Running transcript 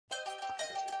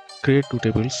create two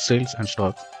tables, sales and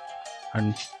stock,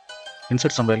 and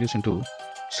insert some values into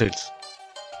sales.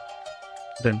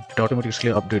 Then it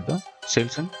automatically update the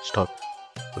sales and stock.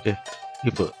 Okay,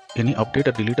 if any update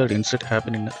or delete or insert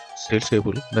happen in sales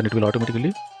table, then it will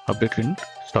automatically update in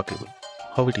stock table.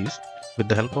 How it is? With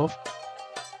the help of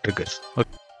triggers. Okay.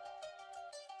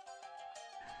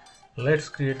 Let's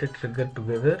create a trigger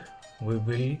together. We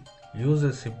will use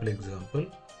a simple example.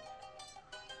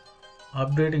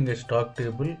 Updating a stock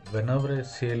table whenever a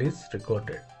sale is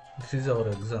recorded. This is our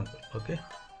example. Okay.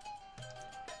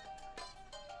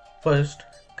 First,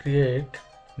 create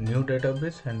new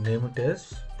database and name it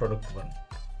as product1.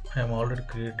 I am already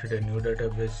created a new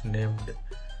database named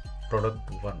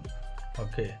product1.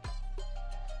 Okay.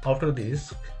 After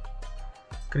this,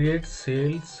 create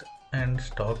sales and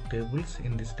stock tables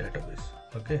in this database.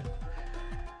 Okay.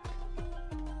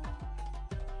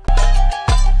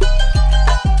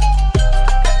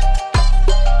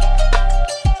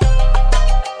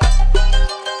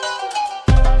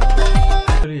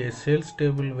 Actually, a sales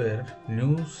table where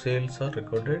new sales are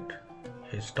recorded,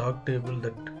 a stock table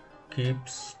that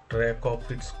keeps track of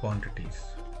its quantities.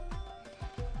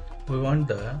 We want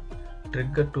the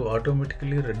trigger to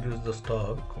automatically reduce the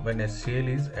stock when a sale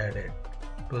is added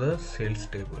to the sales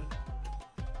table.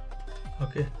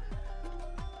 Okay,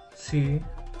 see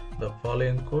the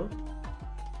following code.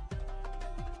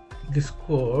 This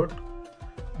code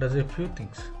does a few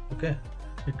things. Okay,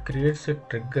 it creates a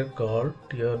trigger called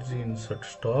trg insert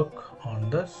stock on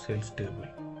the sales table.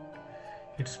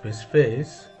 It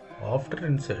specifies after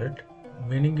insert,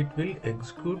 meaning it will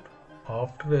execute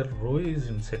after a row is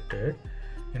inserted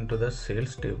into the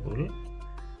sales table.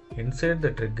 Inside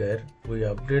the trigger, we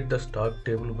update the stock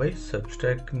table by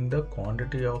subtracting the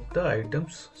quantity of the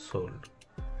items sold.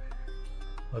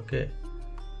 Okay,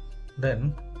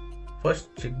 then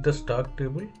first check the stock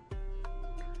table.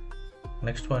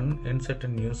 Next one, insert a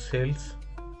new sales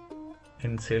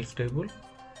in sales table.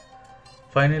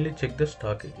 Finally, check the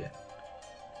stock again.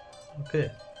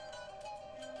 Okay,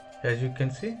 as you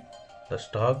can see, the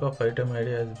stock of item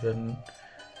ID has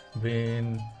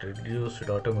been reduced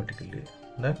automatically.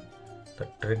 Then the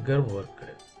trigger worked.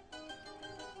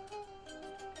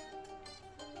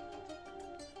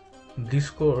 This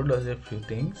code does a few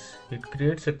things. It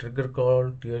creates a trigger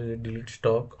called delete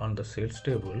stock on the sales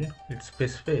table. It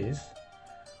specifies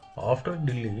after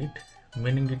delete,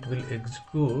 meaning it will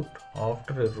execute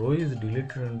after a row is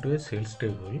deleted into a sales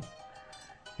table.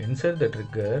 Inside the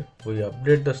trigger, we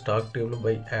update the stock table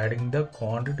by adding the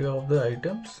quantity of the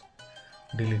items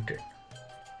deleted.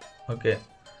 Okay,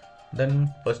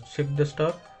 then first check the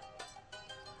stock.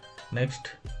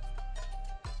 Next,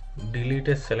 delete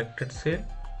a selected sale.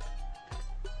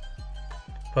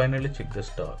 Finally, check the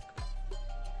stock.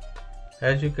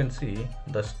 As you can see,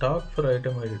 the stock for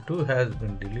item ID 2 has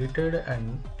been deleted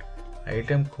and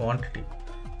item quantity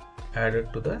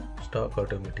added to the stock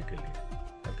automatically.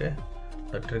 Okay,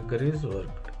 the trigger is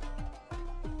worked.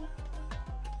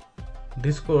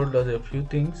 This code does a few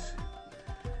things.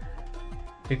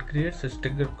 It creates a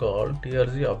trigger called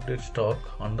trg update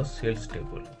stock on the sales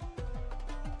table.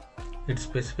 It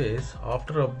specifies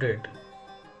after update,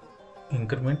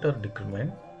 increment or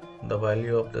decrement the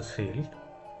value of the sale,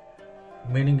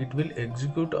 meaning it will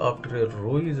execute after a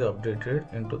row is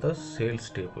updated into the sales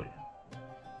table.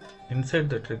 Inside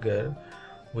the trigger,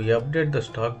 we update the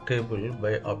stock table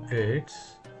by updates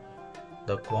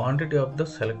the quantity of the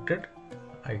selected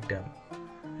item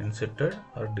inserted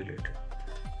or deleted.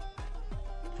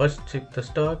 First check the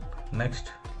stock,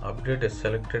 next update a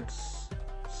selected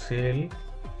sale,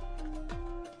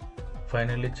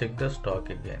 finally check the stock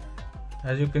again.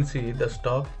 As you can see, the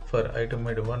stock for item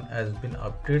ID 1 has been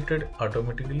updated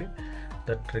automatically.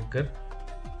 The trigger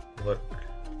worked.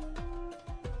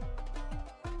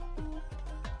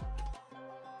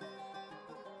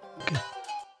 Okay.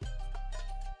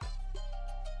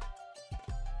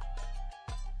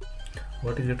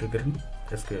 What is a trigger in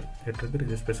SQL? A trigger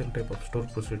is a special type of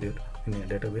stored procedure in a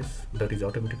database that is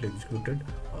automatically executed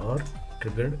or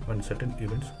triggered when certain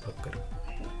events occur.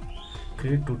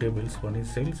 Create two tables, one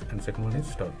is sales and second one is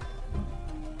stock.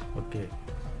 Okay.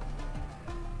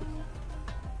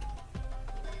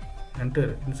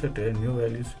 Insert new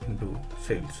values into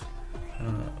sales.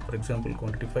 For example,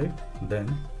 quantity 5,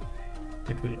 then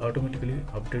it will automatically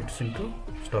updates into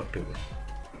stock table.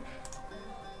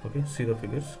 Okay, see the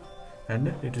figures, and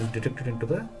it is detected into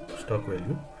the stock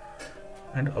value,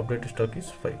 and updated stock is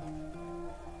 5.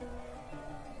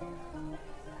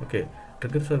 Okay,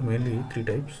 triggers are mainly three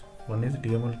types. One is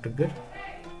DML trigger.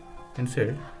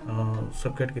 Inside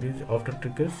subcategories after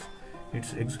triggers, it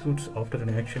executes after an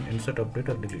action insert, update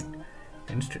or delete.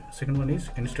 Second one is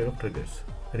instead of triggers,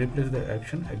 replace the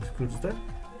action, executes the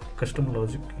custom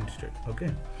logic instead.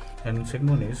 Okay, and second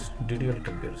one is DDL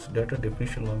triggers, data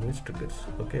definition language triggers.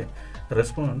 Okay,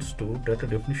 response to data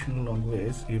definition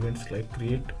language events like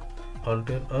create,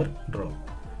 alter or drop.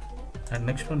 And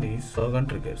next one is logon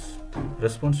triggers,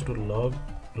 response to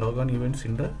logon events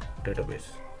in the database.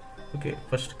 Okay,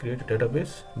 first create a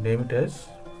database, name it as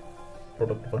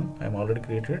product 1. I am already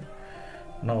created.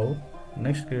 Now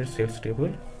next create sales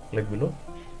table like below.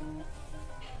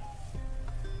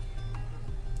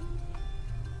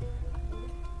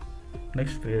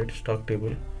 Next create stock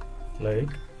table like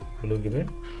below given.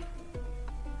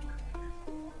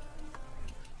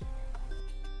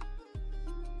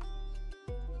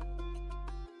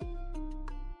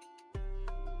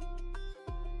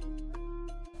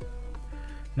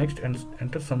 Next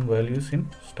enter some values in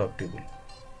stock table.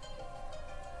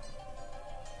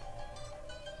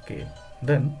 Okay,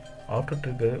 then after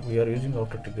trigger, we are using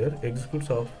after trigger, executes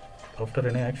after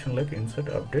any action like insert,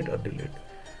 update or delete.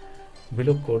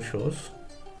 Below code shows.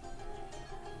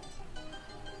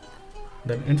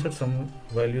 Then insert some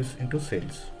values into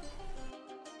sales.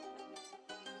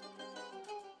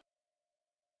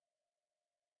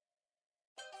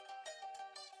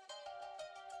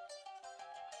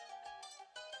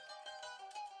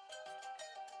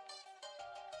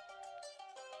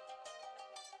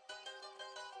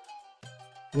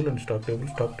 And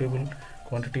stock table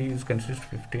quantity is consist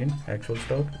 15 actual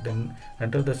stock, then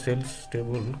enter the sales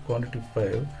table quantity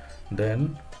 5,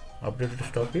 then updated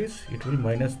stock is, it will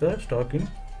minus the stock in.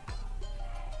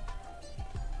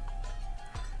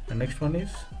 And next one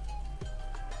is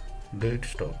delete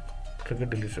stock, trigger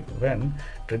delete stock. When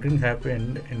triggering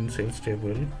happened in sales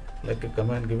table, like a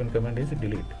command, given command is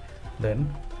delete,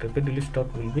 then trigger delete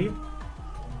stock will be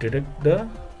deduct the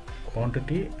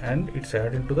quantity and it's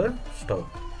added into the stock.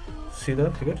 See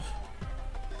the figures.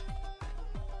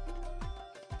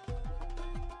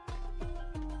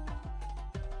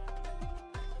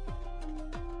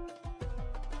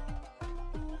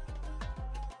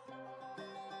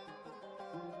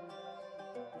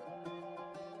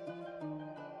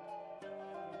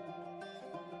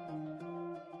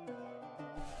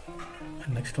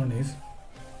 And next one is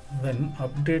when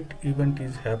update event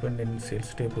is happened in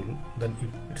sales table, then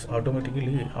it's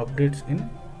automatically updates in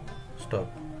stock.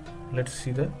 Let's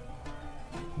see the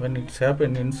when it's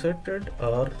happened inserted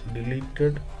or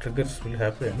deleted triggers will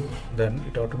happen, then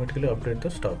it automatically update the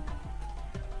stock.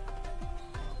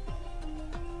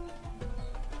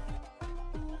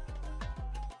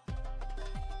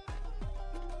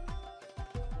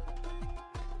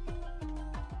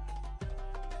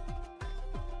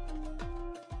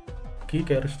 Key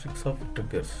characteristics of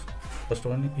triggers. First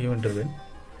one, event driven.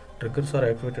 Triggers are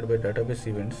activated by database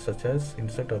events such as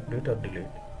insert, update or delete.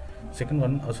 Second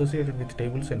one, associated with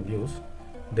tables and views.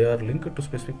 They are linked to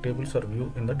specific tables or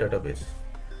view in the database.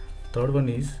 Third one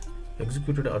is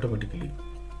executed automatically.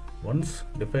 Once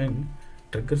defined,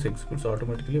 triggers executes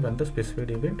automatically when the specified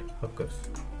event occurs.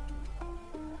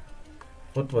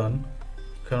 Fourth one,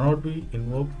 cannot be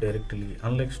invoked directly.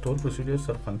 Unlike store procedures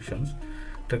or functions,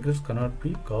 triggers cannot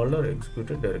be called or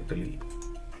executed directly.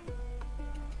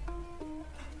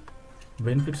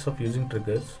 Benefits of using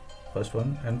triggers. First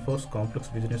one, enforce complex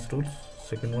business rules.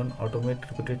 Second one, automate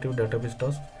repetitive database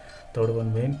tasks. Third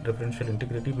one, main referential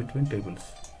integrity between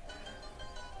tables.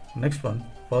 Next one,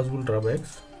 possible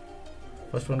drawbacks.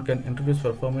 First one, can introduce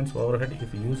performance overhead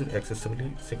if used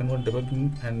excessively. Second one,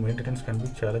 debugging and maintenance can be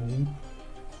challenging.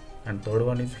 And third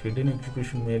one is hidden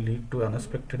execution may lead to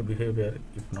unexpected behavior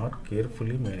if not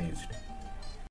carefully managed.